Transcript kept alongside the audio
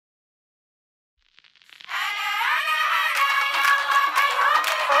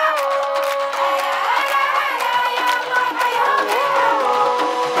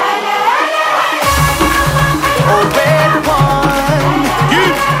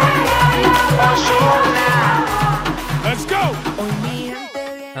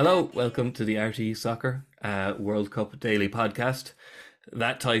Hello, welcome to the RTE Soccer World Cup Daily Podcast.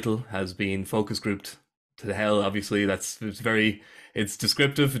 That title has been focus grouped to the hell. Obviously, it's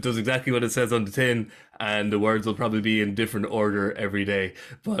descriptive. It does exactly what it says on the tin, and the words will probably be in different order every day.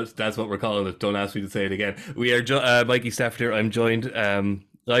 But that's what we're calling it. Don't ask me to say it again. We are Mikey Stafford here. I'm joined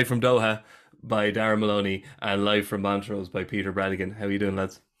live from Doha by Dara Maloney and live from Montrose by Peter Bradigan. How are you doing,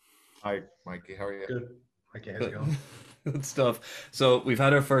 lads? Hi, Mikey. How are you? Good. Okay, how's it going? Good stuff. So we've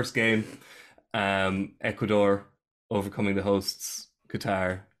had our first game. Ecuador overcoming the hosts,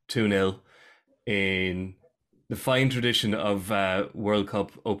 Qatar, 2-0, in the fine tradition of World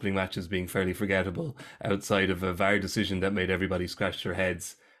Cup opening matches being fairly forgettable outside of a VAR decision that made everybody scratch their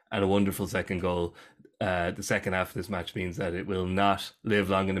heads and a wonderful second goal. The second half of this match means that it will not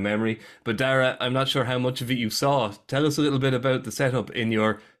live long in the memory. But Dara, I'm not sure how much of it you saw. Tell us a little bit about the setup in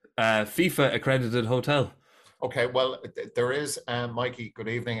your FIFA accredited hotel. Okay, well, there is, Mikey, good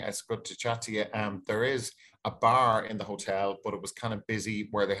evening. It's good to chat to you. There is a bar in the hotel, but it was kind of busy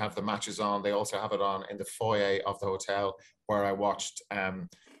where they have the matches on. They also have it on in the foyer of the hotel where I watched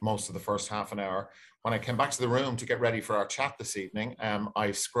most of the first half an hour. When I came back to the room to get ready for our chat this evening, I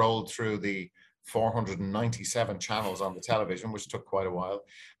scrolled through the 497 channels on the television, which took quite a while,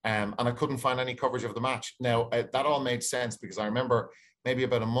 and I couldn't find any coverage of the match. Now, that all made sense because I remember maybe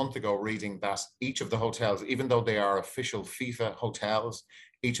about a month ago reading that each of the hotels, even though they are official FIFA hotels,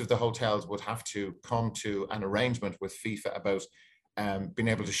 each of the hotels would have to come to an arrangement with FIFA about being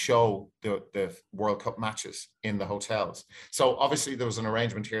able to show the World Cup matches in the hotels. So obviously there was an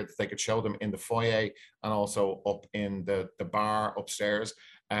arrangement here that they could show them in the foyer and also up in the bar upstairs.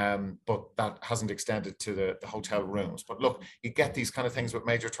 But that hasn't extended to the hotel rooms. But look, you get these kind of things with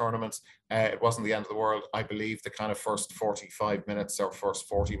major tournaments. It wasn't the end of the world. I believe the kind of first 45 minutes or first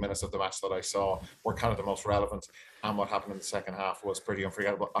 40 minutes of the match that I saw were kind of the most relevant. And what happened in the second half was pretty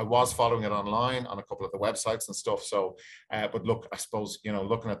unforgettable. I was following it online on a couple of the websites and stuff. So, but look, I suppose,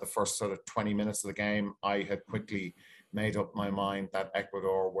 looking at the first sort of 20 minutes of the game, I had quickly made up my mind that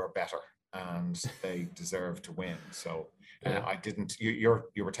Ecuador were better and they deserve to win. So I didn't. You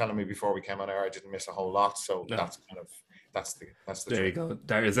were telling me before we came on air, I didn't miss a whole lot. So no. That's the. There you go.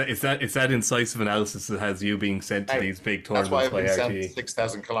 There is that incisive analysis that has you being sent to these big tournaments. That's why I've been sent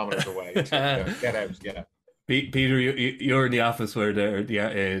 6,000 kilometers away to get out. Yeah. Peter, you're in the office where the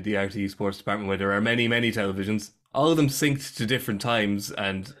RTE Sports Department, where there are many televisions. All of them synced to different times,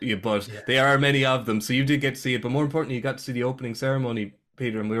 but there are many of them. So you did get to see it, but more importantly, you got to see the opening ceremony,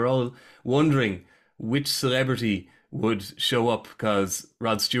 Peter, and we were all wondering which celebrity would show up because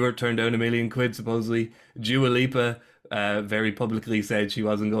Rod Stewart turned down £1 million supposedly. Dua Lipa very publicly said she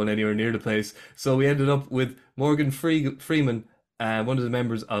wasn't going anywhere near the place. So we ended up with Morgan Freeman, one of the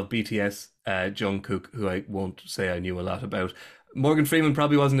members of BTS, Jungkook, who I won't say I knew a lot about. Morgan Freeman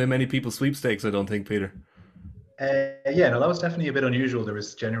probably wasn't in many people's sweepstakes, I don't think, Peter. No, that was definitely a bit unusual. There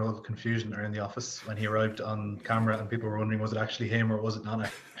was general confusion around the office when he arrived on camera, and people were wondering, was it actually him or was it not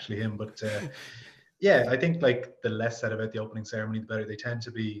actually him? But I think like the less said about the opening ceremony, the better. They tend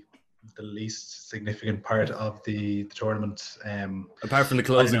to be the least significant part of the tournament. Apart from the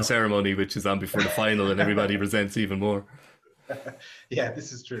closing ceremony, which is on before the final, and everybody resents even more. Yeah,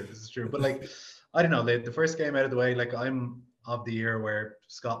 this is true. But like, I don't know, the first game out of the way, like I'm of the year where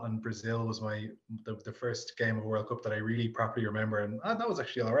Scotland Brazil was the first game of World Cup that I really properly remember, and that was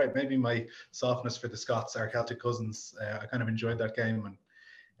actually all right. Maybe my softness for the Scots, our Celtic cousins, I kind of enjoyed that game,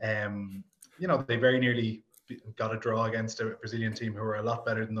 and they very nearly got a draw against a Brazilian team who were a lot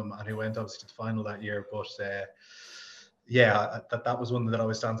better than them and who went obviously to the final that year. But that was one that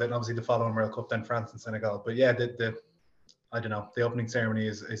always stands out. And obviously the following World Cup, then France and Senegal. But yeah, I don't know, the opening ceremony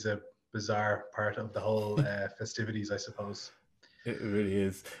is a bizarre part of the whole festivities, I suppose. It really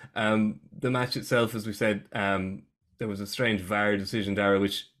is. The match itself, as we said, there was a strange VAR decision, Dara,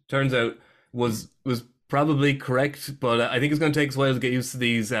 which turns out was probably correct, but I think it's going to take us a while to get used to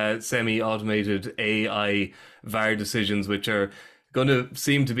these semi-automated AI VAR decisions, which are going to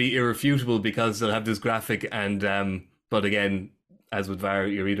seem to be irrefutable because they'll have this graphic and but again, as with VAR,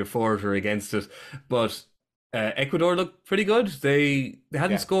 you're either for it or against it. But Ecuador looked pretty good. They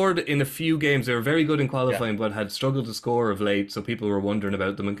hadn't scored in a few games. They were very good in qualifying, but had struggled to score of late, so people were wondering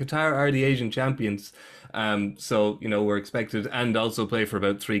about them. And Qatar are the Asian champions. So, we're expected, and also play for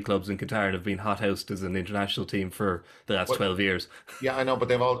about 3 clubs in Qatar and have been hothoused as an international team for the last 12 years. Yeah, I know, but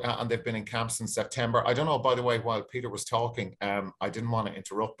they've been in camp since September. I don't know, by the way, while Peter was talking, I didn't want to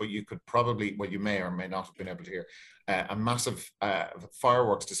interrupt, but you could probably, well, you may or may not have been able to hear, a massive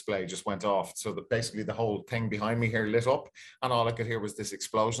fireworks display just went off. So that basically the whole thing behind me here lit up, and all I could hear was this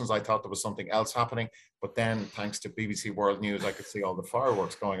explosions. I thought there was something else happening, but then thanks to BBC World News, I could see all the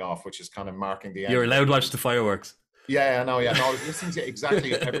fireworks going off, which is kind of marking the end. You're allowed to watch the fireworks. Yeah, no, I was listening to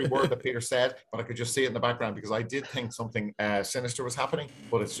exactly every word that Peter said, but I could just see it in the background because I did think something sinister was happening.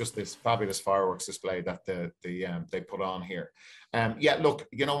 But it's just this fabulous fireworks display that they put on here. Yeah, look,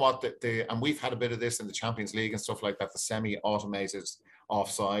 you know what? And we've had a bit of this in the Champions League and stuff like that. The semi-automated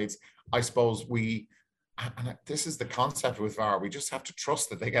offsides. I suppose and this is the concept with VAR. We just have to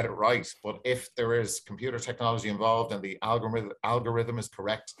trust that they get it right. But if there is computer technology involved and the algorithm is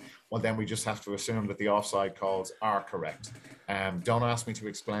correct, well, then we just have to assume that the offside calls are correct. Don't ask me to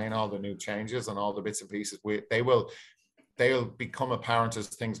explain all the new changes and all the bits and pieces. They'll become apparent as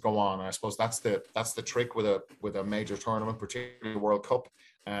things go on. And I suppose that's the trick with a major tournament, particularly the World Cup.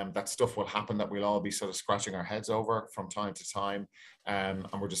 That stuff will happen that we'll all be sort of scratching our heads over from time to time. And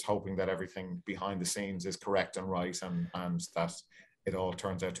we're just hoping that everything behind the scenes is correct and right, and that it all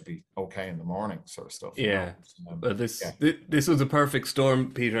turns out to be okay in the morning, sort of stuff. Yeah, but this was a perfect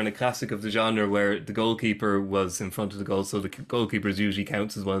storm, Peter, and a classic of the genre where the goalkeeper was in front of the goal. So the goalkeeper usually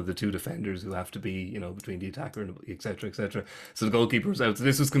counts as one of the 2 defenders who have to be, between the attacker and etc. etc. So the goalkeeper was out. So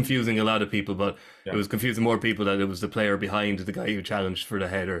this was confusing a lot of people, but it was confusing more people that it was the player behind the guy who challenged for the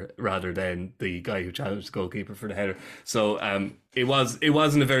header rather than the guy who challenged the goalkeeper for the header. So it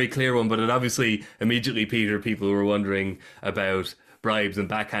wasn't a very clear one, but it obviously immediately, Peter, people were wondering about bribes and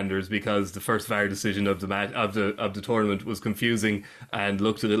backhanders because the first VAR decision of the match of the tournament was confusing and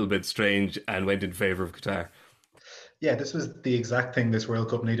looked a little bit strange and went in favour of Qatar. Yeah, this was the exact thing this World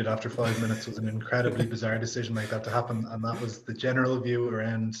Cup needed after 5 minutes, was an incredibly bizarre decision like that to happen, and that was the general view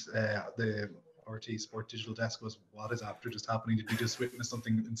around the RT Sport Digital Desk was, what is after just happening? Did we just witness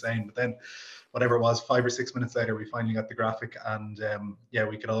something insane? But then, whatever it was, 5 or 6 minutes later, we finally got the graphic, and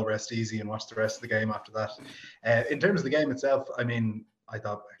we could all rest easy and watch the rest of the game after that. In terms of the game itself, I mean, I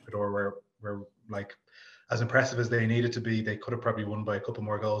thought Ecuador were like as impressive as they needed to be. They could have probably won by a couple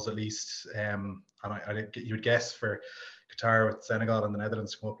more goals at least. And you would guess for Qatar with Senegal and the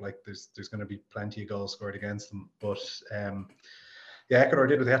Netherlands come up, like there's going to be plenty of goals scored against them. But Ecuador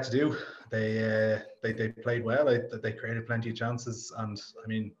did what they had to do. They played well. They created plenty of chances, and I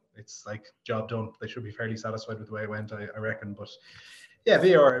mean, it's like job done. They should be fairly satisfied with the way it went, I reckon. But yeah,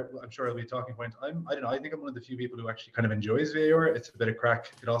 VAR, I'm sure it'll be a talking point. I don't know. I think I'm one of the few people who actually kind of enjoys VAR. It's a bit of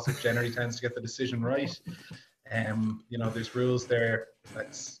crack. It also generally tends to get the decision right. There's rules there.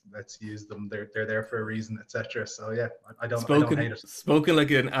 Let's use them. They're there for a reason, etc. So yeah, I don't hate it. Spoken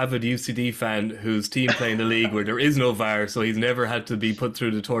like an avid UCD fan whose team play in the league where there is no VAR, so he's never had to be put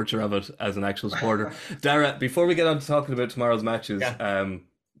through the torture of it as an actual supporter. Dara, before we get on to talking about tomorrow's matches,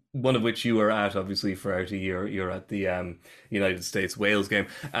 one of which you are at, obviously, for RT, you're at the United States-Wales game.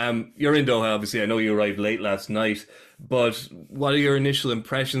 You're in Doha, obviously. I know you arrived late last night, but what are your initial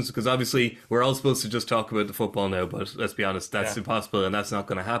impressions? Because obviously we're all supposed to just talk about the football now, but let's be honest, that's impossible and that's not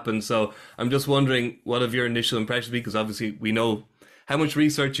going to happen. So I'm just wondering, what have your initial impressions been? Because obviously we know how much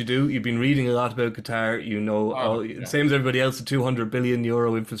research you do. You've been reading a lot about Qatar. Same as everybody else, the 200 billion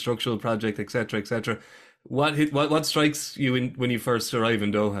euro infrastructural project, etc., etc. What strikes you when you first arrive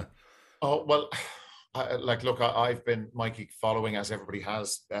in Doha? Oh, well, I've been, Mikey, following, as everybody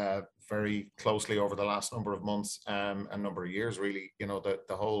has, very closely over the last number of months and number of years, really, the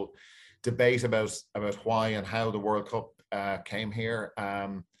whole debate about why and how the World Cup came here.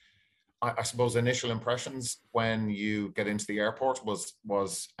 I suppose initial impressions when you get into the airport was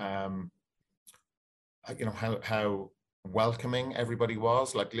how welcoming everybody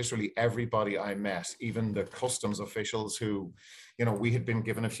was. Like literally everybody I met, even the customs officials who, we had been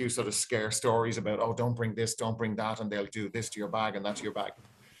given a few sort of scare stories about, oh, don't bring this, don't bring that, and they'll do this to your bag and that to your bag.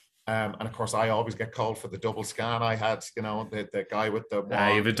 And of course, I always get called for the double scan. I had, the guy with the you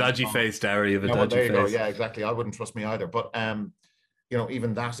have a dodgy face, Darry. You have a dodgy face. Go. Yeah, exactly. I wouldn't trust me either. But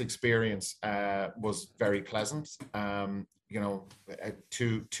even that experience was very pleasant. To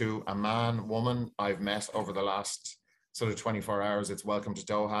a man, woman I've met over the last sort of 24 hours, it's welcome to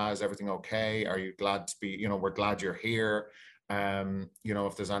Doha. Is everything okay? Are you glad to be? We're glad you're here.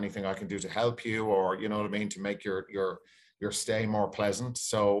 If there's anything I can do to help you, or to make your stay more pleasant.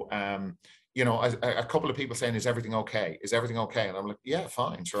 So, a couple of people saying, is everything okay? Is everything okay? And I'm like, yeah,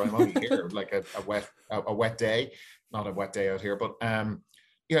 fine, sure. I'm only here like a wet day, not a wet day out here, but,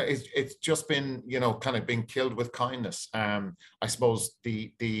 yeah, it's just been, you know, kind of been killed with kindness. I suppose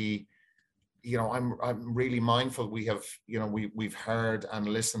you know, I'm really mindful. We have, you know, we've heard and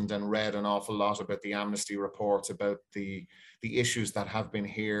listened and read an awful lot about the amnesty reports, about the issues that have been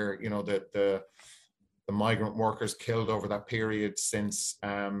here. You know, the migrant workers killed over that period since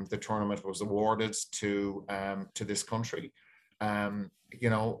the tournament was awarded to this country. You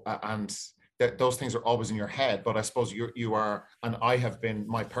know, and those things are always in your head. But I suppose you are, and I have been,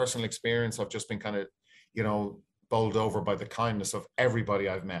 my personal experience, I've just been kind of, you know, bowled over by the kindness of everybody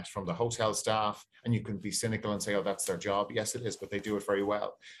I've met, from the hotel staff. And you can be cynical and say, oh, that's their job. Yes, it is, but they do it very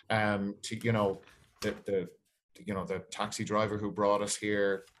well. To, you know, the taxi driver who brought us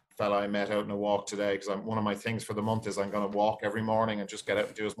here, fella I met out in a walk today, because one of my things for the month is I'm going to walk every morning and just get out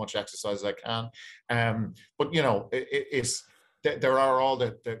and do as much exercise as I can. But, you know, there are all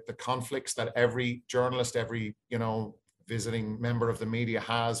the conflicts that every journalist, every, you know, visiting member of the media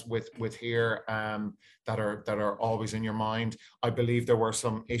has with here, that are always in your mind. I believe there were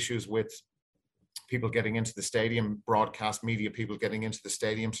some issues with people getting into the stadium, broadcast media people getting into the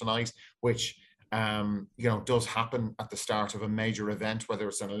stadium tonight, which you know, does happen at the start of a major event, whether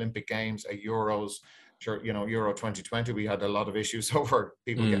it's an Olympic Games, a Euros. Sure, you know, Euro 2020, we had a lot of issues over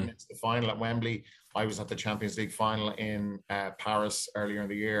people getting into the final at Wembley. I was at the Champions League final in Paris earlier in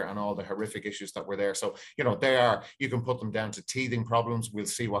the year, and all the horrific issues that were there. So, you know, you can put them down to teething problems. We'll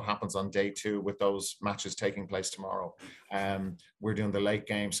see what happens on day 2 with those matches taking place tomorrow. We're doing the late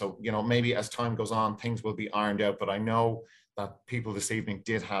game. So, you know, maybe as time goes on, things will be ironed out. But I know that people this evening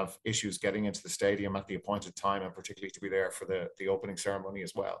did have issues getting into the stadium at the appointed time, and particularly to be there for the opening ceremony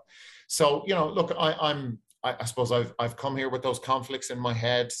as well. So, you know, look, I suppose I've come here with those conflicts in my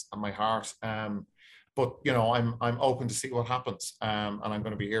head and my heart. But, you know, I'm open to see what happens. And I'm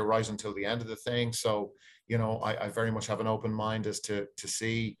going to be here right until the end of the thing. So, you know, I very much have an open mind as to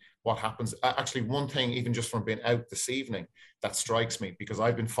see what happens. Actually, one thing, even just from being out this evening, that strikes me, because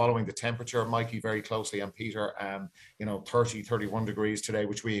I've been following the temperature, Mikey, very closely, and Peter, you know, 30, 31 degrees today,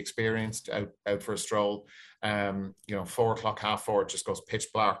 which we experienced out for a stroll. You know, 4 o'clock, 4:30, it just goes pitch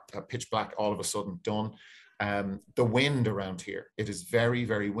black all of a sudden, done. The wind around here, it is very,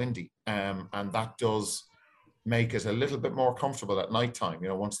 very windy. And that does make it a little bit more comfortable at nighttime, you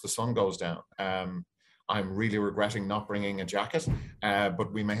know, once the sun goes down. I'm really regretting not bringing a jacket,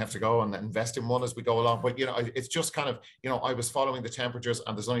 but we may have to go and invest in one as we go along. But, you know, it's just kind of, you know, I was following the temperatures,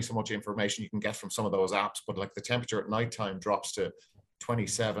 and there's only so much information you can get from some of those apps, but like the temperature at nighttime drops to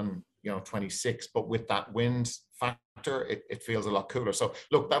 27, you know, 26, but with that wind factor, it feels a lot cooler. So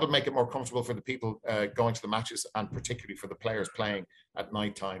look, that'll make it more comfortable for the people going to the matches, and particularly for the players playing at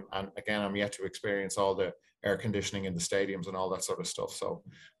nighttime. And again, I'm yet to experience all the air conditioning in the stadiums and all that sort of stuff. So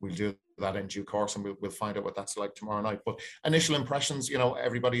we'll do that in due course, and we'll find out what that's like tomorrow night. But initial impressions, you know,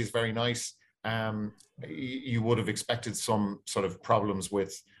 everybody is very nice. You would have expected some sort of problems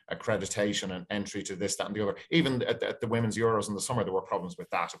with accreditation and entry to this, that, and the other. Even at the women's Euros in the summer, there were problems with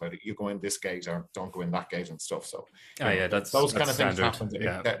that, about it. You go in this gate or don't go in that gate and stuff. So those kind of things happen.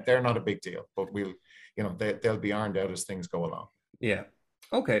 Yeah. They're not a big deal, but we'll, you know, they'll be ironed out as things go along. Yeah.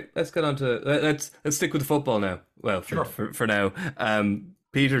 Okay, let's get on to let's stick with the football now. Well, for now.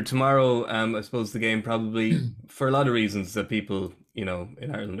 Peter, tomorrow, I suppose the game, probably for a lot of reasons that people, you know,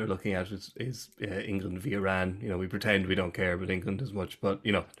 in Ireland are looking at, is England v Iran. You know, we pretend we don't care about England as much, but,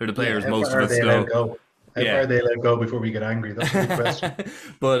 you know, they're the players most of us know. How far they let go before we get angry? That's a good question.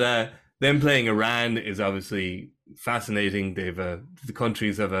 But them playing Iran is obviously fascinating. The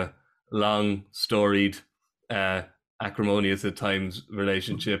countries have a long, storied, acrimonious at times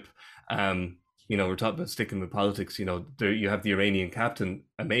relationship. You know, we're talking about sticking with politics. You know, you have the Iranian captain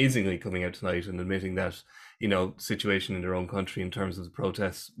amazingly coming out tonight and admitting that, you know, situation in their own country in terms of the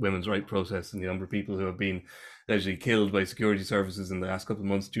protests, women's rights protests, and the number of people who have been allegedly killed by security services in the last couple of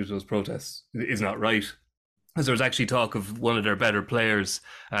months due to those protests is not right. As there was actually talk of one of their better players.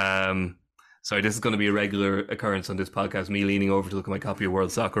 Sorry, this is going to be a regular occurrence on this podcast, me leaning over to look at my copy of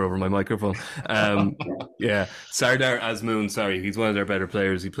World Soccer over my microphone. Yeah, Sardar Azmoun, sorry, he's one of their better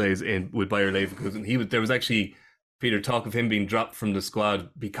players. He plays with Bayer Leverkusen. There was actually, Peter, talk of him being dropped from the squad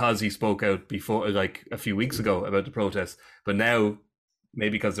because he spoke out before, like a few weeks ago, about the protests. But now,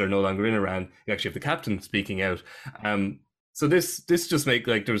 maybe because they're no longer in Iran, you actually have the captain speaking out. So this just make,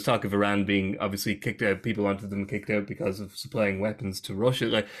 like, there was talk of Iran being obviously kicked out. People wanted them kicked out because of supplying weapons to Russia.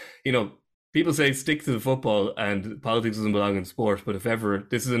 Like, you know, people say stick to the football and politics doesn't belong in sport, but if ever,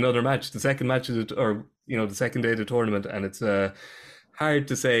 this is another match, the second match of it, or, you know, the second day of the tournament, and it's hard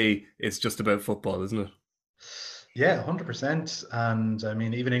to say it's just about football, isn't it? Yeah, 100%. And I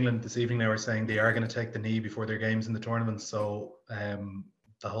mean, even England this evening, they were saying they are going to take the knee before their games in the tournament. So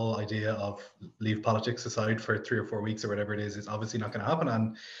the whole idea of leave politics aside for 3 or 4 weeks or whatever it is obviously not going to happen.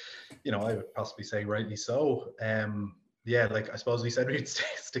 And, you know, I would possibly say rightly so. Yeah, like I suppose we said we'd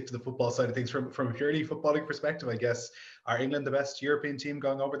stick to the football side of things from a purely footballing perspective. I guess, are England the best European team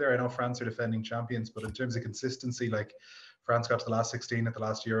going over there? I know France are defending champions, but in terms of consistency, like France got to the last 16 at the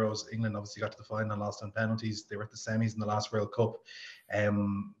last Euros. England obviously got to the final and lost on penalties. They were at the semis in the last World Cup.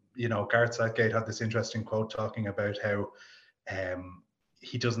 You know, Gareth Southgate had this interesting quote talking about how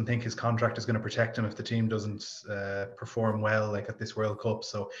he doesn't think his contract is going to protect him if the team doesn't perform well, like at this World Cup.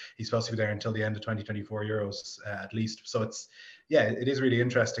 So he's supposed to be there until the end of 2024 Euros at least. So it's, yeah, it is really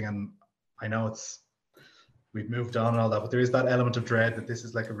interesting. And I know we've moved on and all that, but there is that element of dread that this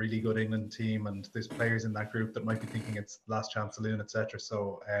is like a really good England team, and there's players in that group that might be thinking it's last chance saloon, etc.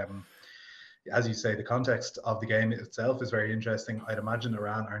 So as you say, the context of the game itself is very interesting. I'd imagine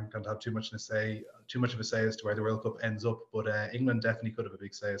Iran aren't going to have too much of a say as to where the World Cup ends up, but England definitely could have a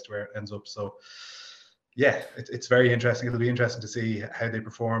big say as to where it ends up. So yeah, it's very interesting. It'll be interesting to see how they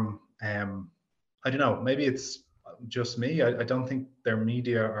perform. I don't know, maybe it's just me. I don't think their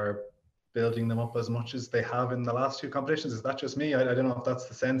media are building them up as much as they have in the last two competitions. Is that just me? I don't know if that's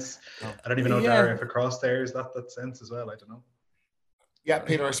the sense. I don't even know, Dara, if across there is that sense as well. I don't know. Yeah,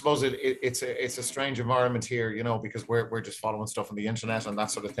 Peter, I suppose it's a strange environment here, you know, because we're just following stuff on the internet and that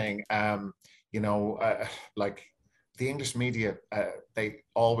sort of thing. You know, like the English media, they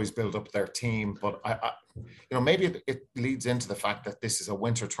always build up their team, but you know, maybe it leads into the fact that this is a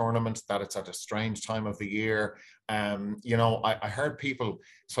winter tournament, that it's at a strange time of the year. You know, I heard people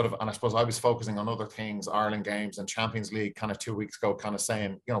sort of, and I suppose I was focusing on other things, Ireland games and Champions League kind of 2 weeks ago, kind of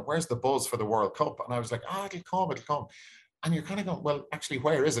saying, you know, where's the buzz for the World Cup? And I was like, it'll come. And you're kind of going, well, actually,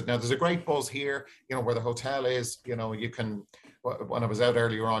 where is it? Now, there's a great buzz here, you know, where the hotel is. You know, you can, when I was out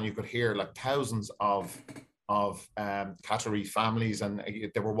earlier on, you could hear like thousands of Qatari families, and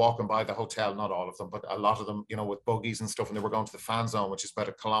they were walking by the hotel, not all of them, but a lot of them, you know, with buggies and stuff, and they were going to the fan zone, which is about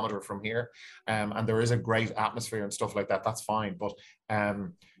 1 kilometer from here. And there is a great atmosphere and stuff like that. That's fine. But,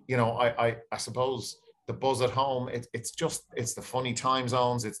 you know, I suppose the buzz at home, it's the funny time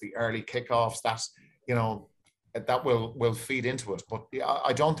zones, it's the early kickoffs, that's, you know, that will feed into it. But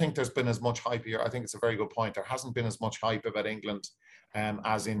I don't think there's been as much hype here. I think it's a very good point. There hasn't been as much hype about England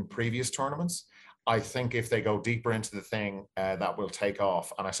as in previous tournaments. I think if they go deeper into the thing, that will take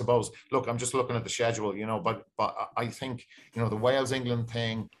off. And I suppose, look, I'm just looking at the schedule, you know, but I think, you know, the Wales-England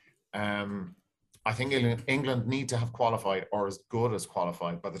thing, I think England need to have qualified or as good as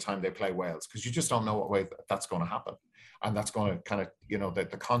qualified by the time they play Wales, because you just don't know what way that's going to happen. And that's going to kind of, you know, the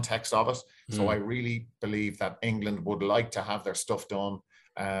context of it. So I really believe that England would like to have their stuff done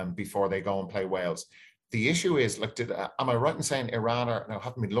before they go and play Wales. The issue is, like, am I right in saying Iran are, now I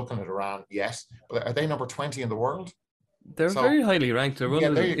haven't been looking at Iran, yes, but are they number 20 in the world? They're very highly ranked. They're yeah,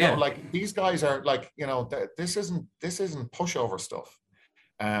 there you go. Like, these guys are like, you know, this isn't pushover stuff.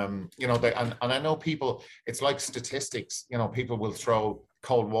 You know, and I know people, it's like statistics, you know, people will throw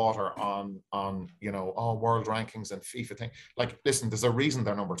cold water on you know, world rankings and FIFA thing. Like, listen, there's a reason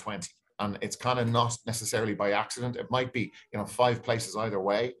they're number 20, and it's kind of not necessarily by accident. It might be, you know, 5 places either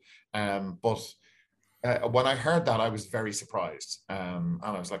way. But when I heard that, I was very surprised. And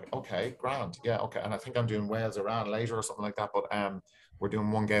I was like, okay, grand. Yeah, okay. And I think I'm doing Wales Iran later or something like that. But we're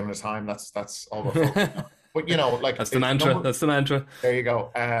doing one game at a time. That's all we're focusing on. But, you know, like, that's the mantra. That's the mantra. There you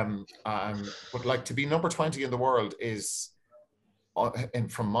go. But like, to be number 20 in the world is,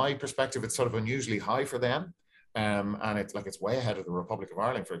 and from my perspective, it's sort of unusually high for them. And it's way ahead of the Republic of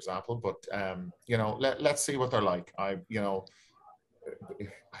Ireland, for example. But you know, let's see what they're like. You know,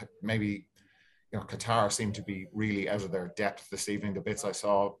 maybe, you know, Qatar seemed to be really out of their depth this evening. The bits I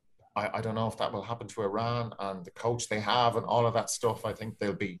saw, I don't know if that will happen to Iran and the coach they have and all of that stuff. I think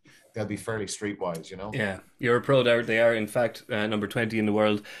they'll be fairly streetwise, you know. Yeah, you're a pro there. They are, in fact, number 20 in the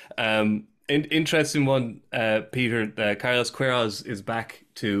world. Interesting one, Peter. Carlos Queiroz is back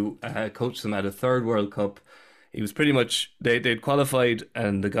to coach them at a third World Cup. He was pretty much, they'd qualified,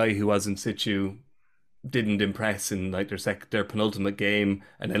 and the guy who was in situ didn't impress in like their penultimate game,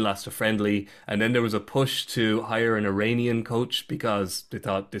 and then lost a friendly, and then there was a push to hire an Iranian coach because they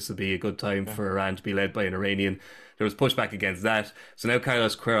thought this would be a good time for Iran to be led by an Iranian. There was pushback against that, so now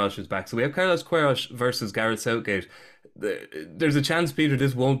Carlos Queiroz is back. So we have Carlos Queiroz versus Gareth Southgate. There's a chance, Peter,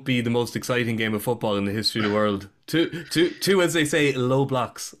 this won't be the most exciting game of football in the history of the world. Two, as they say, low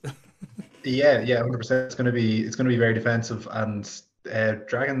blocks. Yeah, 100%. It's going to be very defensive. And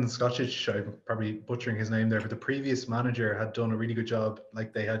Dragan Skocic, I'm probably butchering his name there, but the previous manager had done a really good job.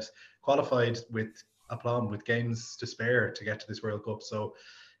 Like, they had qualified with aplomb, with games to spare to get to this World Cup. So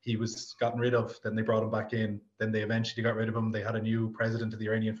he was gotten rid of. Then they brought him back in. Then they eventually got rid of him. They had a new president of the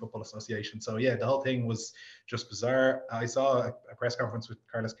Iranian Football Association. So yeah, the whole thing was just bizarre. I saw a press conference with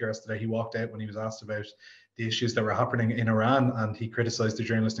Carlos Queiroz today. He walked out when he was asked about the issues that were happening in Iran, and he criticized the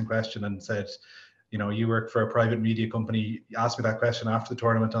journalist in question and said, you know, you work for a private media company. Ask me that question after the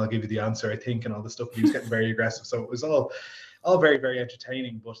tournament, and I'll give you the answer, I think, and all this stuff. He was getting very aggressive. So it was all very, very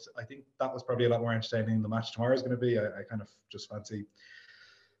entertaining. But I think that was probably a lot more entertaining than the match tomorrow is going to be. I kind of just fancy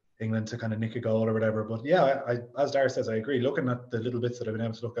England to kind of nick a goal or whatever. But yeah, as Dara says, I agree. Looking at the little bits that I've been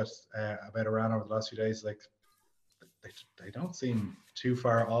able to look at about Iran over the last few days, like they don't seem too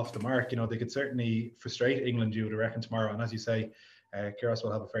far off the mark. You know, they could certainly frustrate England, you would reckon, tomorrow. And as you say, Queiroz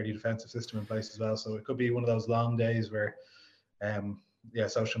will have a fairly defensive system in place as well. So it could be one of those long days where,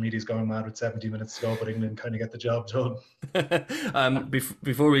 social media is going mad with 70 minutes to go, but England kind of get the job done.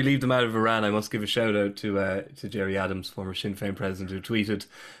 Before we leave them out of Iran, I must give a shout out to Gerry Adams, former Sinn Féin president, who tweeted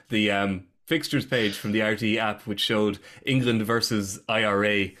the fixtures page from the RTE app, which showed England versus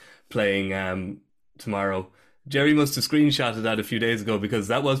IRA playing tomorrow. Gerry must have screenshotted that a few days ago, because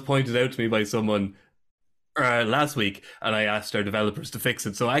that was pointed out to me by someone last week, and I asked our developers to fix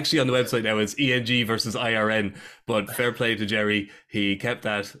it. So actually on the website now it's ENG versus IRN, but fair play to Gerry, he kept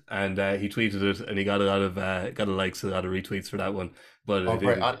that, and he tweeted it, and he got a lot of likes, a lot of retweets for that one. But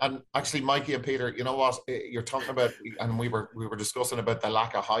and actually, Mikey and Peter, you know what you're talking about, and we were discussing about the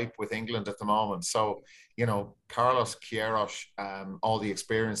lack of hype with England at the moment. So, you know, Carlos Queiroz, all the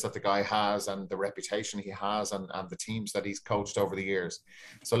experience that the guy has and the reputation he has, and the teams that he's coached over the years.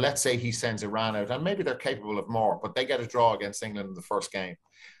 So let's say he sends Iran out, and maybe they're capable of more, but they get a draw against England in the first game,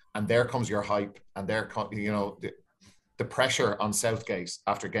 and there comes your hype, and there, you know, the pressure on Southgate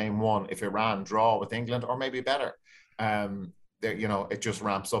after game one, if Iran draw with England, or maybe better, you know, it just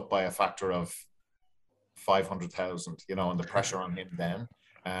ramps up by a factor of 500,000, you know, and the pressure on him then.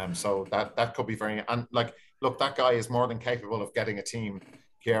 So that could be very, and like, look, that guy is more than capable of getting a team,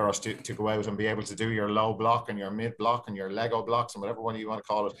 Queiroz, to go out and be able to do your low block and your mid block and your Lego blocks and whatever one you want to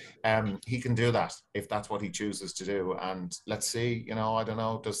call it. He can do that if that's what he chooses to do. And let's see, you know, I don't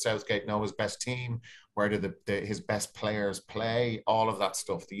know, does Southgate know his best team? Where do his best players play? All of that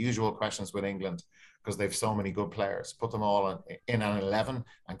stuff, the usual questions with England, because they've so many good players. Put them all in an 11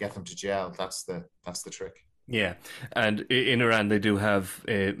 and get them to gel. That's the trick. Yeah, and in Iran they do have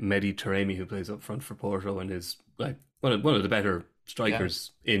Mehdi Taremi, who plays up front for Porto and is like one of the better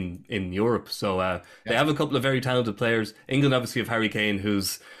strikers in Europe. So they have a couple of very talented players. England obviously have Harry Kane,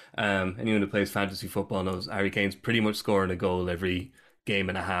 who's anyone who plays fantasy football knows Harry Kane's pretty much scoring a goal every game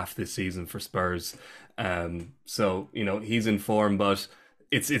and a half this season for Spurs. So, you know, he's in form, but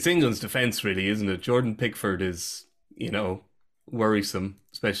it's England's defence really, isn't it? Jordan Pickford is, you know, worrisome,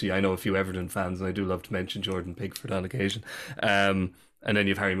 especially I know a few Everton fans, and I do love to mention Jordan Pickford on occasion. And then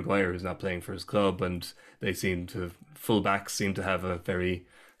you have Harry Maguire, who's not playing for his club, and fullbacks seem to have a very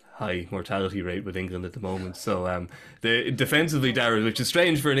high mortality rate with England at the moment. So the defensively, Darrell, which is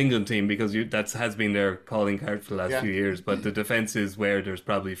strange for an England team, because that has been their calling card for the last few years, but the defence is where there's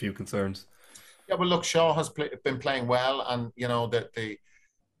probably a few concerns. Yeah, well, look, Shaw has been playing well, and you know that the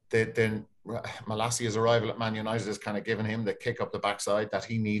Malassia's arrival at Man United has kind of given him the kick up the backside that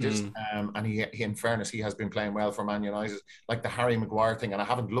he needed. And he, in fairness, he has been playing well for Man United. Like the Harry Maguire thing, and I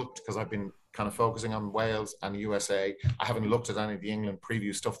haven't looked because I've been kind of focusing on Wales and USA. I haven't looked at any of the England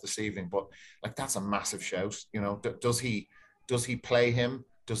preview stuff this evening, but like that's a massive shout. You know, does he play him?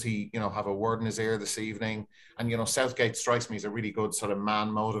 Does he, you know, have a word in his ear this evening? And, you know, Southgate strikes me as a really good sort of man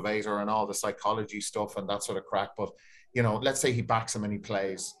motivator and all the psychology stuff and that sort of crack. But, you know, let's say he backs him and he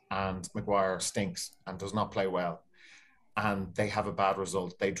plays and Maguire stinks and does not play well and they have a bad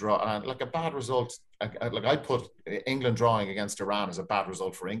result. They draw, and like a bad result, like I put England drawing against Iran as a bad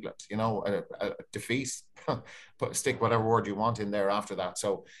result for England, you know, a defeat, stick whatever word you want in there after that.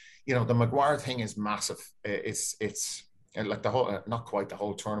 So, you know, the Maguire thing is massive. It's like the whole, not quite the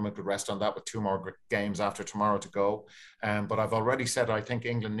whole tournament could rest on that with 2 more games after tomorrow to go. But I've already said I think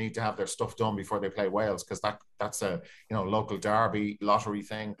England need to have their stuff done before they play Wales, because that's a, you know, local derby lottery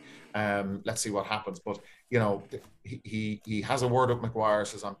thing. Let's see what happens. But, you know, he has a word with Maguire,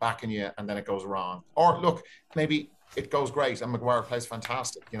 says I'm backing you, and then it goes wrong. Or look, maybe it goes great and Maguire plays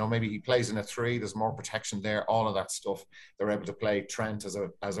fantastic. You know, maybe he plays in a 3, there's more protection there, all of that stuff. They're able to play Trent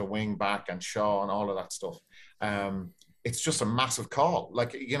as a wing back and Shaw and all of that stuff. It's just a massive call.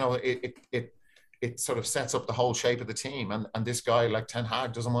 Like, you know, it sort of sets up the whole shape of the team. And this guy like Ten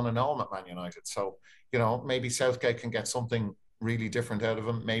Hag doesn't want to know him at Man United. So, you know, maybe Southgate can get something really different out of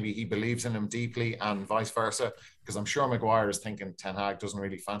him. Maybe he believes in him deeply and vice versa, because I'm sure Maguire is thinking Ten Hag doesn't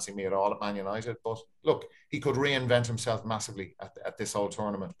really fancy me at all at Man United. But look, he could reinvent himself massively at this whole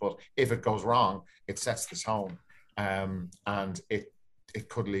tournament. But if it goes wrong, it sets the tone, and it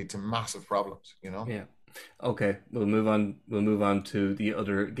could lead to massive problems, you know? Yeah. Okay, we'll move on. We'll move on to the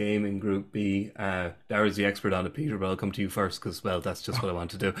other game in Group B. Dara's the expert on it, Peter, but I'll come to you first because, well, that's just what I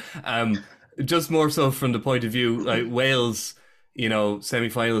want to do. Just more so from the point of view, like Wales, you know,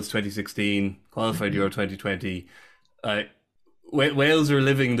 semi-finals 2016, qualified Euro 2020. Wales are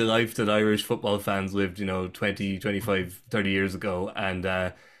living the life that Irish football fans lived, you know, 20, 25, 30 years ago,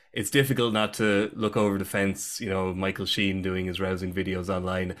 and it's difficult not to look over the fence, you know, Michael Sheen doing his rousing videos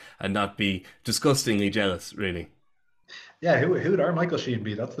online and not be disgustingly jealous, really. Yeah, who would our Michael Sheen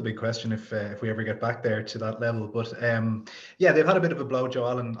be? That's the big question if we ever get back there to that level. But yeah, they've had a bit of a blow. Joe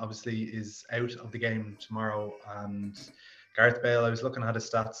Allen obviously is out of the game tomorrow, and Gareth Bale, I was looking at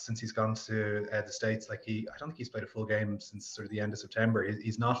his stats since he's gone to the States. Like I don't think he's played a full game since sort of the end of September.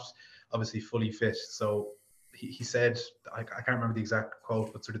 He's not obviously fully fit, so. He said, I can't remember the exact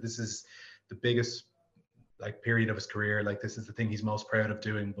quote, but sort of this is the biggest like period of his career. Like this is the thing he's most proud of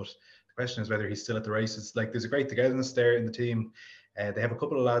doing. But the question is whether he's still at the races. Like there's a great togetherness there in the team. They have a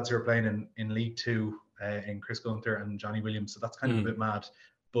couple of lads who are playing in League Two, in Chris Gunther and Johnny Williams. So that's kind of a bit mad.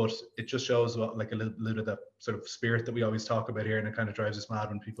 But it just shows what like a little of that sort of spirit that we always talk about here, and it kind of drives us mad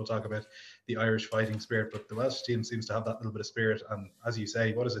when people talk about the Irish fighting spirit. But the Welsh team seems to have that little bit of spirit. And as you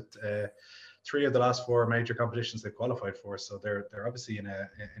say, what is it? 3 of the last 4 major competitions they've qualified for, so they're obviously in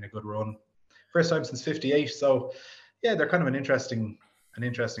a good run. First time since '58, so yeah, they're kind of an interesting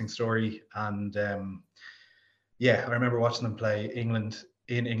story. And yeah, I remember watching them play England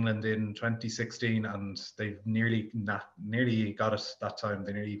in 2016, and they've nearly got it that time.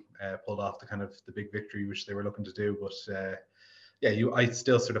 They nearly pulled off the big victory which they were looking to do, but. Yeah, I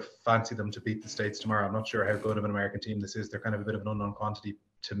still sort of fancy them to beat the States tomorrow. I'm not sure how good of an American team this is. They're kind of a bit of an unknown quantity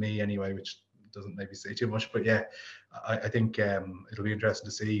to me anyway, which doesn't maybe say too much. But yeah, I think it'll be interesting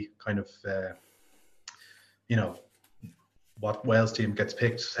to see kind of, you know, what Wales team gets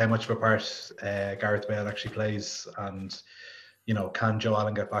picked, how much of a part Gareth Bale actually plays, and, you know, can Joe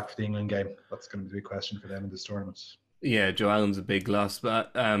Allen get back for the England game? That's going to be the big question for them in this tournament. Yeah, Joe Allen's a big loss,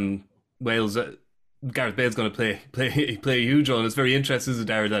 but Wales... Gareth Bale's going to play a huge role. And it's very interesting, isn't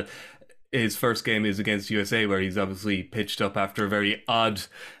it, that his first game is against USA, where he's obviously pitched up after a very odd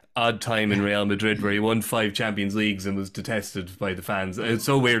time in Real Madrid, where he won 5 Champions Leagues and was detested by the fans. It's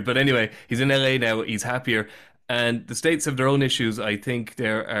so weird. But anyway, he's in LA now. He's happier. And the States have their own issues. I think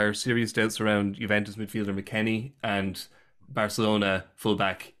there are serious doubts around Juventus midfielder McKennie and Barcelona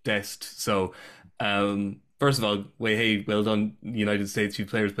fullback Dest. So, first of all, hey, well done, United States, you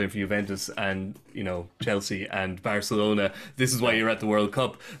players playing for Juventus and, you know, Chelsea and Barcelona. This is why you're at the World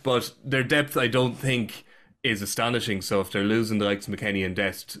Cup. But their depth, I don't think, is astonishing. So if they're losing the likes of McKennie and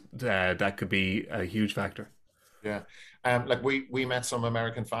Dest, that could be a huge factor. Yeah. Like we met some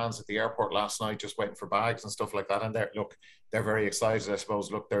American fans at the airport last night, just waiting for bags and stuff like that. And they're very excited, I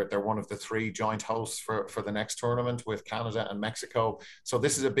suppose. Look, they're one of the 3 joint hosts for the next tournament with Canada and Mexico. So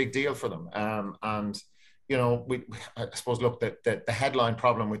this is a big deal for them. And you know, I suppose, look, the headline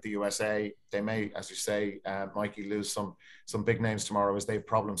problem with the USA, they may, as you say, Mikey, lose some big names tomorrow, is they have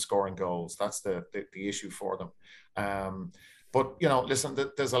problems scoring goals. That's the issue for them. But, you know, listen,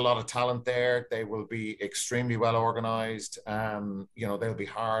 there's a lot of talent there. They will be extremely well organized. You know, they'll be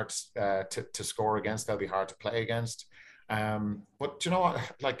hard to score against. They'll be hard to play against. But you know what,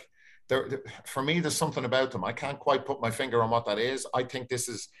 like, for me, there's something about them. I can't quite put my finger on what that is. I think this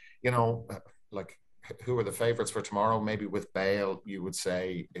is, you know, like, who are the favourites for tomorrow? Maybe with Bale, you would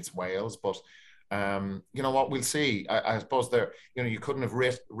say it's Wales, but you know what? We'll see. I suppose you know, you couldn't have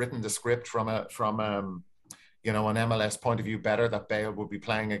written the script from you know, an MLS point of view better, that Bale would be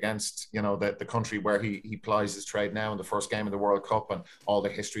playing against, you know, the country where he plies his trade now in the first game of the World Cup, and all the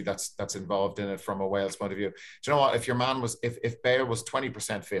history that's involved in it from a Wales point of view. Do you know what? If your man was, if Bale was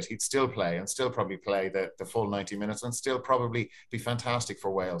 20% fit, he'd still play, and still probably play the full 90 minutes, and still probably be fantastic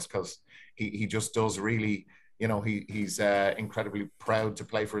for Wales, because he just does really, you know, he's incredibly proud to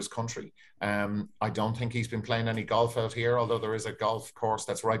play for his country. I don't think he's been playing any golf out here, although there is a golf course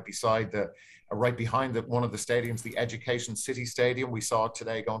that's right behind one of the stadiums, the Education City Stadium. We saw it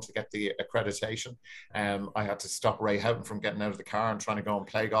today going to get the accreditation. I had to stop Ray Houghton from getting out of the car and trying to go and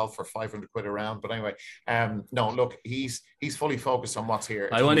play golf for 500 quid a round. But anyway, no, look, he's fully focused on what's here.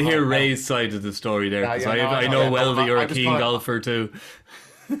 I want to hear Ray's side of the story there, because I know that you're a keen golfer too.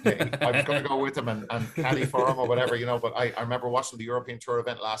 I was going to go with him and caddy for him or whatever, but I remember watching the European Tour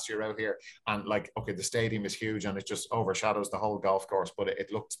event last year out here, and okay, the stadium is huge and it just overshadows the whole golf course, but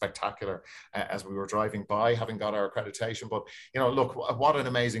it looked spectacular as we were driving by, having got our accreditation. But, look, what an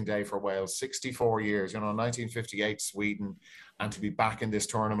amazing day for Wales. 64 years, 1958 Sweden, and to be back in this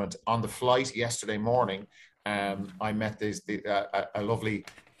tournament. On the flight yesterday morning, I met a lovely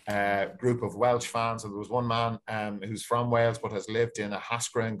group of Welsh fans, and there was one man who's from Wales but has lived in a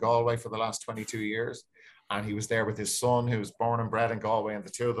Hascra in Galway for the last 22 years, and he was there with his son who was born and bred in Galway, and the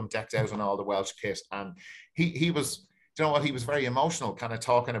two of them decked out in all the Welsh kit, and he was, he was very emotional, kind of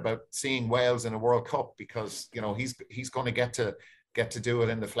talking about seeing Wales in a World Cup, because he's going to get to do it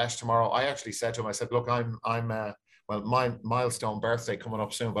in the flesh tomorrow. I actually said to him, I said, look, I'm well, my milestone birthday coming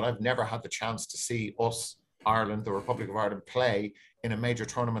up soon, but I've never had the chance to see us, Ireland, the Republic of Ireland, play in a major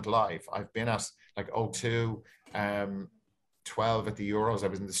tournament live. I've been at like 02, 12 at the Euros. I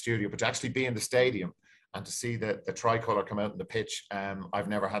was in the studio, but to actually be in the stadium and to see the tricolour come out in the pitch, I've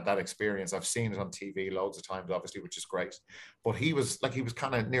never had that experience. I've seen it on TV loads of times, obviously, which is great. But he was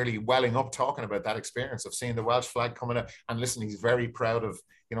kind of nearly welling up talking about that experience of seeing the Welsh flag coming out. And listen, he's very proud of,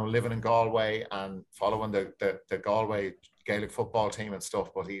 living in Galway and following the Galway Gaelic football team and stuff.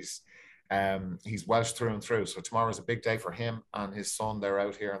 But he's Welsh through and through. So tomorrow's a big day for him and his son. They're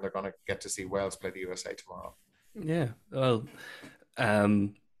out here and they're going to get to see Wales play the USA tomorrow. Yeah, well,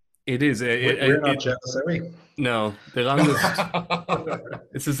 it is. We're not jealous, are we? No, the longest.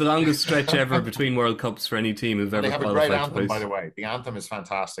 This is the longest stretch ever between World Cups for any team who've ever qualified. They have a great anthem, by the way. The anthem is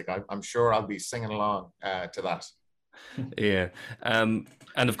fantastic. I'm sure I'll be singing along to that. Yeah, and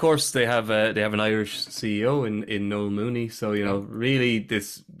of course they have an Irish CEO in Noel Mooney. So really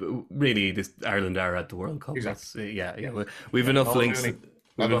this Ireland are at the World Cup. Exactly. We've enough Noel links. Mooney.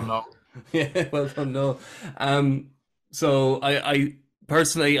 I don't know. Yeah, well done, Noel. So I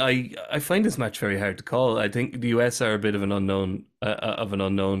personally, I find this match very hard to call. I think the US are a bit of an unknown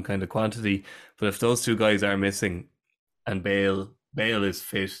kind of quantity. But if those two guys are missing, and Bale is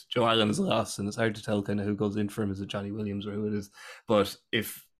fit, Joe Allen is lost, and it's hard to tell kind of who goes in for him. Is it Johnny Williams or who it is? But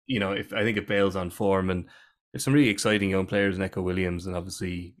if I think if Bale's on form, and there's some really exciting young players, Neco Williams, and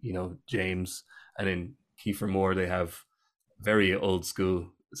obviously James, and in Kiefer Moore, they have very old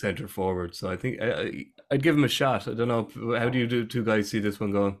school centre forward. So I think I'd give him a shot. I don't know. How do you two guys see this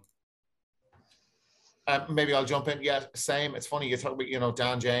one going? Maybe I'll jump in. Yeah, same. It's funny you talk about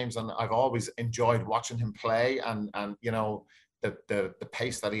Dan James, and I've always enjoyed watching him play, and the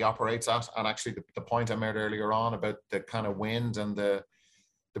pace that he operates at, and actually the point I made earlier on about the kind of wind and the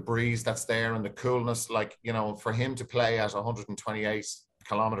breeze that's there and the coolness, for him to play at 128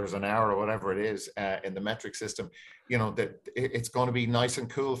 kilometers an hour or whatever it is in the metric system, that it's going to be nice and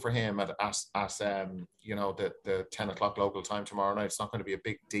cool for him at the 10 o'clock local time tomorrow night. It's not going to be a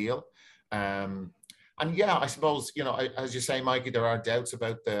big deal. And yeah, I suppose, as you say, Mikey, there are doubts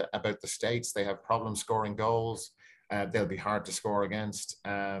about the States. They have problems scoring goals. They'll be hard to score against.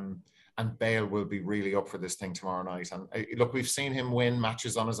 And Bale will be really up for this thing tomorrow night. And look, we've seen him win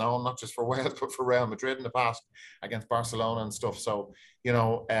matches on his own, not just for Wales, but for Real Madrid in the past against Barcelona and stuff. So,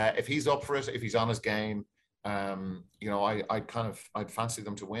 if he's up for it, if he's on his game, I'd fancy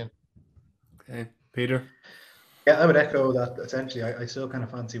them to win. Okay, Peter? Yeah, I would echo that. Essentially, I still kind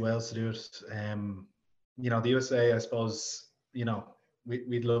of fancy Wales to do it. The USA, I suppose,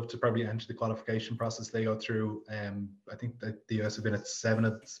 we'd love to probably enter the qualification process they go through. I think that the US have been at 7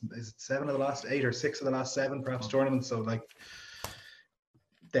 of the last 8 or 6 of the last 7 perhaps tournaments. So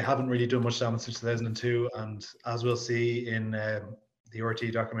they haven't really done much damage since 2002. And as we'll see in the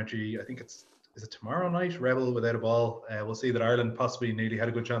RT documentary, I think is it tomorrow night, Rebel Without a Ball, we'll see that Ireland possibly nearly had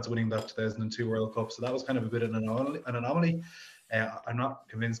a good chance of winning that 2002 World Cup. So that was kind of a bit of an anomaly. I'm not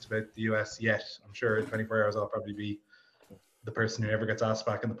convinced about the US yet. I'm sure in 24 hours I'll probably be the person who never gets asked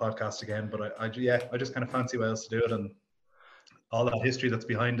back in the podcast again. But I just kind of fancy Wales to do it, and all that history that's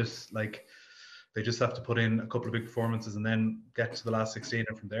behind it. They just have to put in a couple of big performances and then get to the last 16,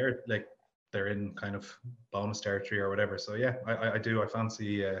 and from there, they're in kind of bonus territory or whatever. So yeah, I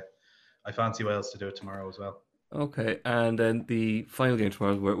fancy Wales to do it tomorrow as well. Okay, and then the final game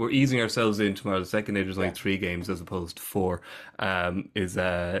tomorrow, we're easing ourselves in tomorrow. The second day, there's only 3 games as opposed to 4, is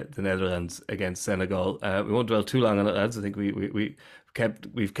the Netherlands against Senegal. We won't dwell too long on it, lads. I think we've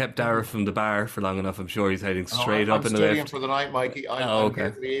kept Dara from the bar for long enough. I'm sure he's heading straight up in the left. I'm studying for the night, Mikey. I'm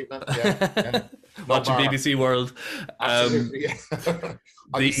here for the evening. Yeah. Watching BBC World. Absolutely,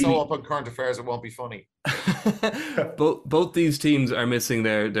 I'll be so up on current affairs it won't be funny. Both these teams are missing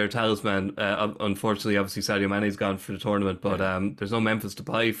their talisman. Unfortunately, obviously Sadio Mane's gone for the tournament, but there's no Memphis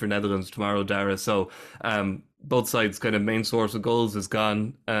Depay for Netherlands tomorrow, Dara. So both sides' kind of main source of goals is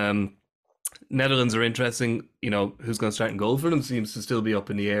gone. Netherlands are interesting. Who's going to start in goal for them seems to still be up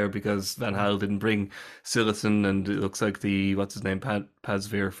in the air because Van Gaal didn't bring Sillissen, and it looks like what's his name,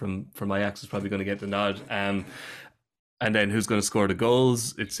 Pazveer from Ajax is probably going to get the nod. And then who's going to score the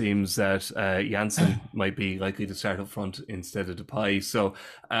goals? It seems that Janssen might be likely to start up front instead of Depay. So,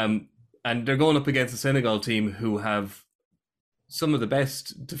 and they're going up against a Senegal team who have some of the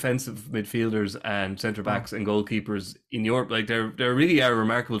best defensive midfielders and centre backs and goalkeepers in Europe. Like they're really a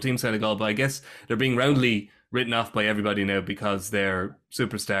remarkable team, Senegal. But I guess they're being roundly written off by everybody now because their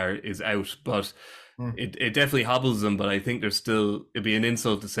superstar is out. But it definitely hobbles them. But I think it'd be an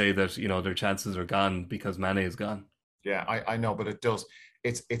insult to say that their chances are gone because Mane is gone. Yeah, I know, but it does.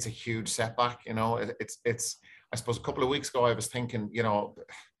 It's a huge setback. It's. I suppose a couple of weeks ago I was thinking,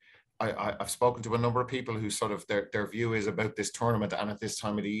 I've spoken to a number of people who sort of their view is about this tournament and at this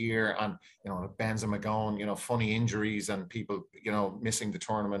time of the year, and Benzema going, funny injuries and people missing the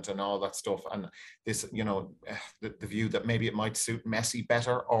tournament and all that stuff, and this the view that maybe it might suit Messi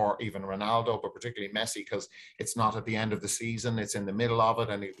better or even Ronaldo, but particularly Messi because it's not at the end of the season, it's in the middle of it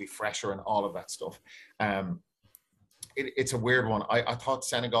and it'll be fresher and all of that stuff. It's a weird one. I thought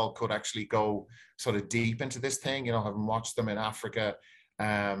Senegal could actually go sort of deep into this thing, having watched them in Africa.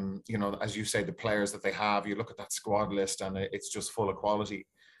 As you say, the players that they have, you look at that squad list and it's just full of quality.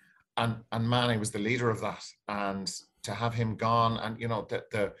 And Mane was the leader of that. And to have him gone and,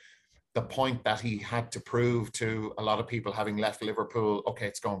 the point that he had to prove to a lot of people having left Liverpool, okay,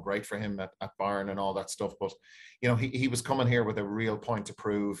 it's going great for him at Bayern and all that stuff. But, he was coming here with a real point to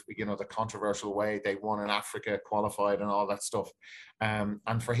prove, the controversial way they won in Africa, qualified and all that stuff.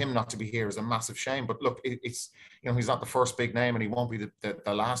 And for him not to be here is a massive shame. But look, it's, he's not the first big name and he won't be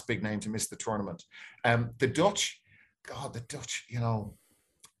the last big name to miss the tournament. The Dutch,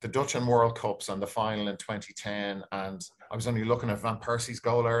 the Dutch and World Cups and the final in 2010. And I was only looking at Van Persie's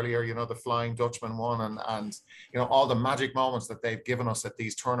goal earlier, the Flying Dutchman one and all the magic moments that they've given us at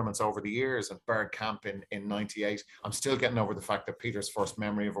these tournaments over the years at Bergkamp in 98. I'm still getting over the fact that Peter's first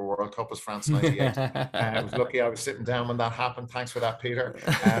memory of a World Cup was France 98. I was lucky I was sitting down when that happened. Thanks for that, Peter.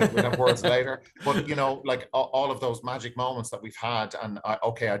 We'll have words later. But, like all of those magic moments that we've had, and I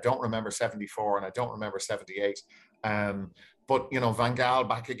don't remember 74 and I don't remember 78. But, Van Gaal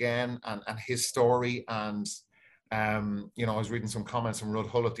back again and his story. And, I was reading some comments from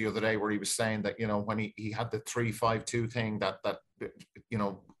Ruud Gullit the other day where he was saying that, when he had the 3-5-2 thing that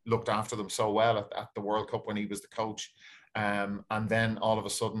looked after them so well at the World Cup when he was the coach. And then all of a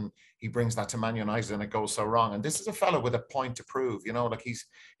sudden he brings that to Man United and it goes so wrong. And this is a fellow with a point to prove, like he's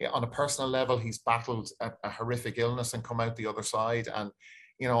on a personal level, he's battled a horrific illness and come out the other side. And,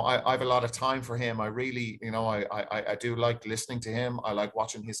 I have a lot of time for him. I really, I do like listening to him. I like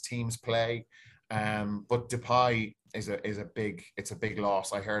watching his teams play. But Depay is a big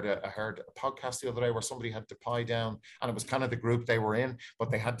loss. I heard a podcast the other day where somebody had Depay down, and it was kind of the group they were in, but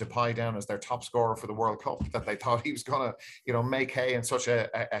they had Depay down as their top scorer for the World Cup. That they thought he was gonna, make hay in such a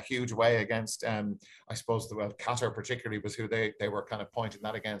huge way against. I suppose Qatar particularly was who they were kind of pointing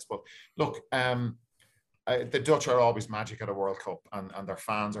that against. But look. The Dutch are always magic at a World Cup and their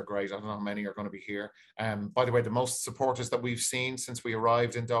fans are great. I don't know how many are going to be here. By the way, the most supporters that we've seen since we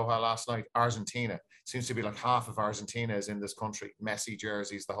arrived in Doha last night, Argentina. Seems to be like half of Argentina is in this country. Messi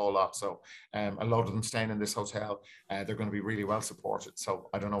jerseys, the whole lot. So a lot of them staying in this hotel. They're going to be really well supported. So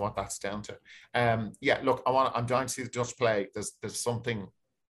I don't know what that's down to. Look, I'm dying to see the Dutch play.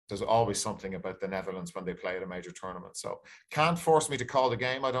 There's always something about the Netherlands when they play at a major tournament. So can't force me to call the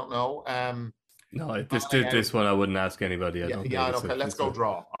game. I don't know. No, this one I wouldn't ask anybody. Okay, let's go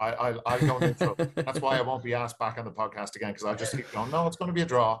draw. I'll go neutral. That's why I won't be asked back on the podcast again because I'll just keep going. No, it's going to be a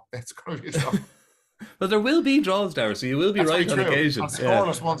draw. It's going to be a draw. But there will be draws, Darragh, so you will be right on occasion. And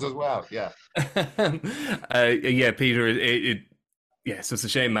scoreless ones as well. Yeah. Peter. So it's a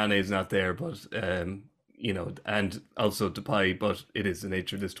shame Mane is not there, but and also Depay. But it is the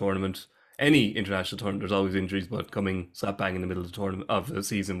nature of this tournament. Any international tournament, there's always injuries, but coming slap bang in the middle of the tournament of the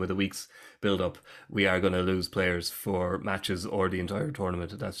season with a week's build up, we are going to lose players for matches or the entire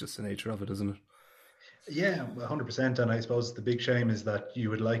tournament. That's just the nature of it, isn't it? Yeah, 100%. And I suppose the big shame is that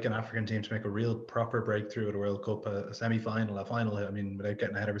you would like an African team to make a real proper breakthrough at a World Cup, a semi-final, a final. I mean, without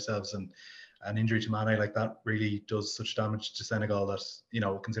getting ahead of ourselves, and an injury to Mane like that really does such damage to Senegal that,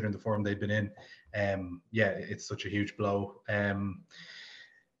 considering the form they've been in, it's such a huge blow.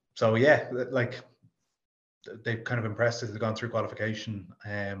 So yeah, like they've kind of impressed as they've gone through qualification,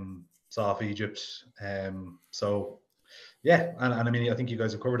 saw off Egypt. So yeah, and I mean, I think you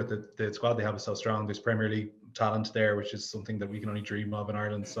guys have covered it. The squad they have is so strong. There's Premier League talent there, which is something that we can only dream of in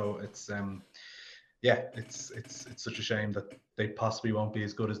Ireland. So it's yeah, it's such a shame that they possibly won't be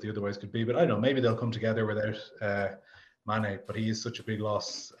as good as they otherwise could be. But I don't know, maybe they'll come together without Mane. But he is such a big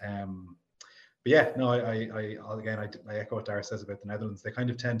loss. But yeah, no, I echo what Dara says about the Netherlands. They kind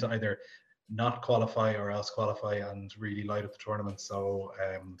of tend to either not qualify or else qualify and really light up the tournament. So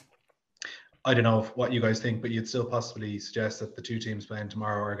I don't know what you guys think, but you'd still possibly suggest that the two teams playing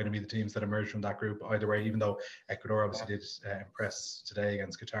tomorrow are going to be the teams that emerge from that group either way, even though Ecuador obviously did impress today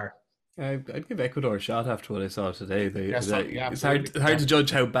against Qatar. I'd give Ecuador a shot after what I saw today. Yeah, it's hard to judge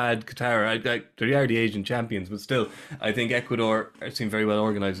how bad Qatar. They are the Asian champions, but still, I think Ecuador seem very well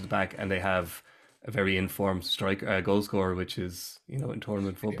organised at the back, and they have a very informed goal scorer, which is, in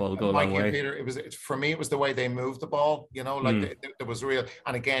tournament football, go a long way. Peter, for me, it was the way they moved the ball. There was real.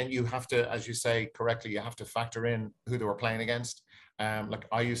 And again, you have to, as you say correctly, you have to factor in who they were playing against. Like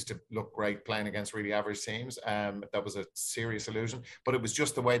I used to look great playing against really average teams. That was a serious illusion, but it was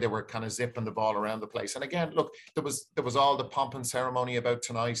just the way they were kind of zipping the ball around the place. And again, look, there was all the pomp and ceremony about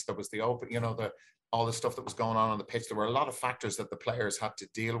tonight. There was the open, all the stuff that was going on the pitch. There were a lot of factors that the players had to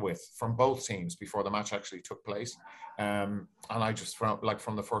deal with from both teams before the match actually took place. And I just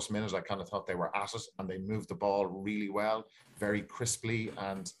from the first minute, I kind of thought they were at it, and they moved the ball really well, very crisply,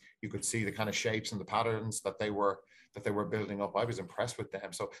 and you could see the kind of shapes and the patterns that they were building up. I was impressed with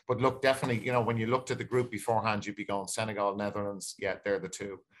them. So, but look, definitely, when you looked at the group beforehand, you'd be going Senegal, Netherlands. Yeah, they're the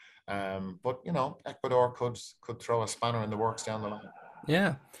two. But Ecuador could throw a spanner in the works down the line.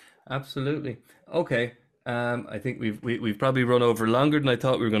 Yeah, absolutely. Okay. I think we've probably run over longer than I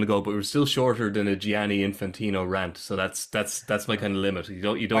thought we were going to go, but we're still shorter than a Gianni Infantino rant. So that's my kind of limit. You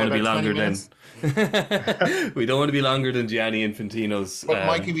don't want to be longer than we don't want to be longer than Gianni Infantino's. But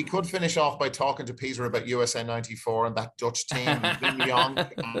Mikey, we could finish off by talking to Peter about USA '94 and that Dutch team, and Wim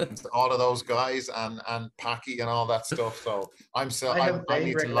Jonk and all of those guys, and Paki and all that stuff. So I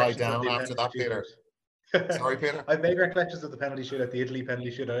need to lie down after that, Peter. Sorry, Peter. I've made recollections of the penalty shootout, the Italy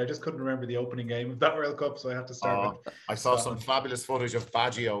penalty shootout. I just couldn't remember the opening game of that World Cup, so I have to start. I saw some fabulous footage of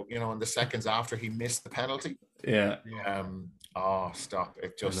Baggio, in the seconds after he missed the penalty. Yeah. Stop!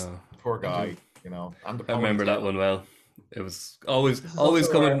 It just poor guy, And I remember that one well. It was always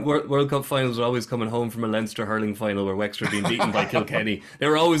coming. World Cup finals were always coming home from a Leinster hurling final where Wexford being beaten by Kilkenny. They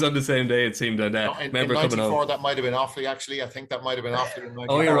were always on the same day, it seemed. And remember in coming home. That might have been Offaly, actually. I think that might have been Offaly. In 94.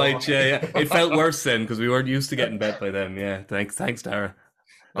 Oh, you're right. Yeah. It felt worse then because we weren't used to getting bet by them. Yeah. Thanks, Dara.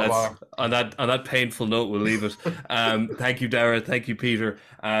 On that painful note, we'll leave it. Thank you, Dara. Thank you, Peter.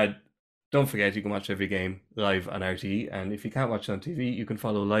 Don't forget, you can watch every game live on RTE, and if you can't watch it on TV, you can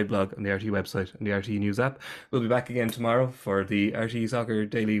follow live blog on the RTE website and the RTE News app. We'll be back again tomorrow for the RTE Soccer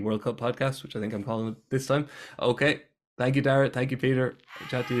Daily World Cup podcast, which I think I'm calling it this time. Okay, thank you, Dara. Thank you, Peter. I'll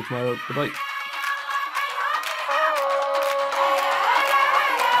chat to you tomorrow. Goodbye.